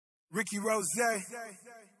Ricky Rose,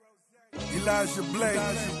 Elijah Blake.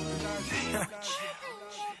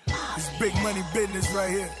 This big money business right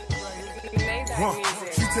here.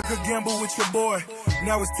 She took a gamble with your boy.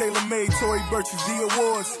 Now it's tailor-made, Tory Burch's the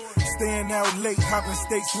awards. Staying out late, hopping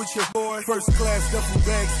states with your boy. First class duffel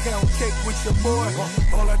bags, count cake with your boy.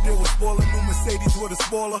 All I did was spoil a new Mercedes with a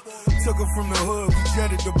spoiler. Took her from the hood, we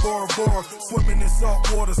jetted to Bora Bora. Swimming in salt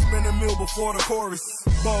water, spin a meal before the chorus.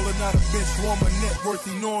 Ballin' out a bench warmer, net worth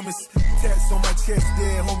enormous. Tats on my chest,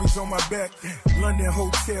 dead homies on my back. London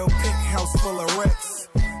hotel, pink house full of rats.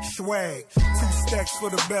 Swag, 2 stacks for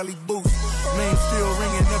the belly boost. Name still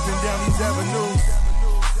ringing up and down these avenues.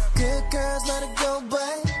 Good girls, let it go,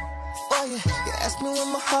 babe. Oh yeah, you ask me where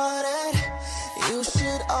my heart at. You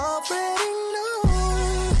should already know.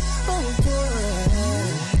 Oh good.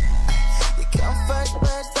 You come first,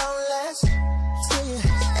 but don't last. See you,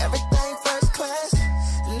 everything first class.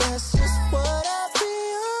 And that's just what I be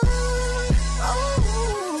on.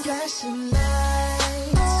 Oh, flashing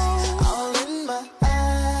lights, all in my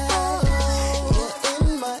eyes. You're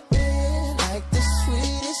in my ear like the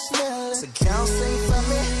sweetest melody. So count sing for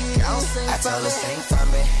me, count sing for me. I tell her sing for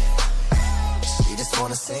me. She just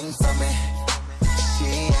wanna sing for me. She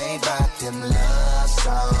ain't about them love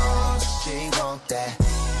songs. She want that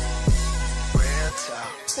real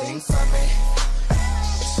talk. Sing for me.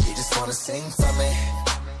 She just wanna sing for me.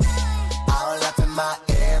 All up in my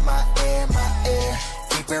ear, my ear, my ear.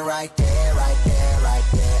 Keep it right there, right there, right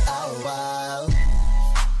there. Oh wow.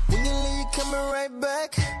 When you leave, you coming right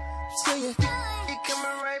back. So you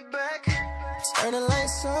coming right back. Turn the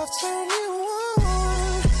lights off, turn you on.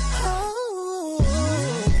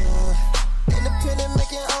 Independent,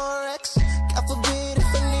 making RX. God forbid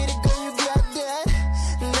if I need it, girl, you got that.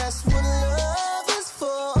 And that's what love is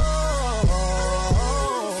for.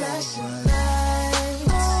 Flashing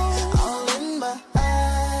lights, all in my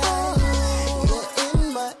eyes. You're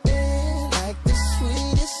in my ear like the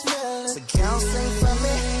sweetest melody. So count sing for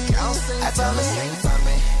me, count sing for me. I tell her sing for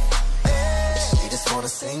me. She just wanna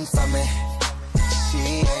sing for me. She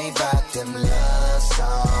ain't about them love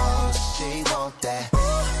songs. She want that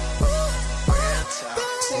real talk.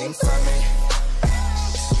 Sing for me.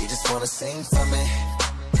 She just wanna sing for me.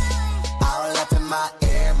 All up in my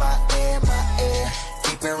ear, my ear, my ear.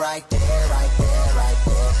 Keep it right there, right there, right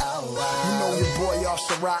there. Oh wow. You know your boy off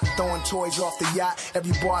Ciroc, throwing toys off the yacht.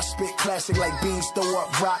 Every bar spit classic like beans throw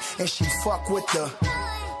up rock. And she fuck with the,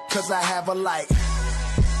 cause I have a like.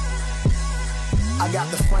 I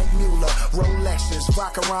got the Frank Mueller, Rolexes,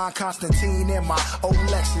 Vacheron Constantine in my old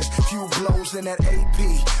Lexus. Few blows in that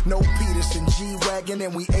AP, no Peterson, G-Wagon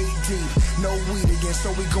and we 8 deep. No weed again,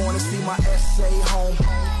 so we going to see my essay home.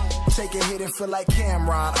 Take a hit and feel like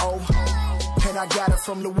Cameron, oh. And I got it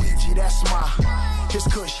from Luigi, that's my, his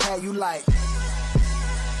kush, how you like.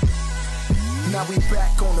 Now we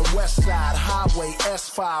back on the west side, highway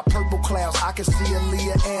S5, purple clouds, I can see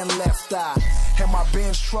Aaliyah and left eye. And my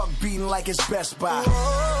Benz truck beating like it's Best Buy. I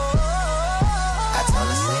tell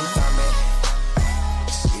her sing for me.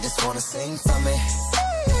 She just wanna sing for me.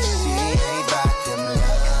 She ain't about them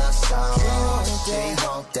love songs. She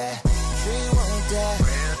want that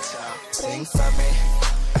real talk. Sing for me.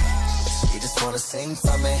 She just wanna sing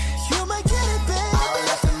for me. You might get it, baby. All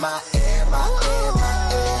up in my ear, my ear.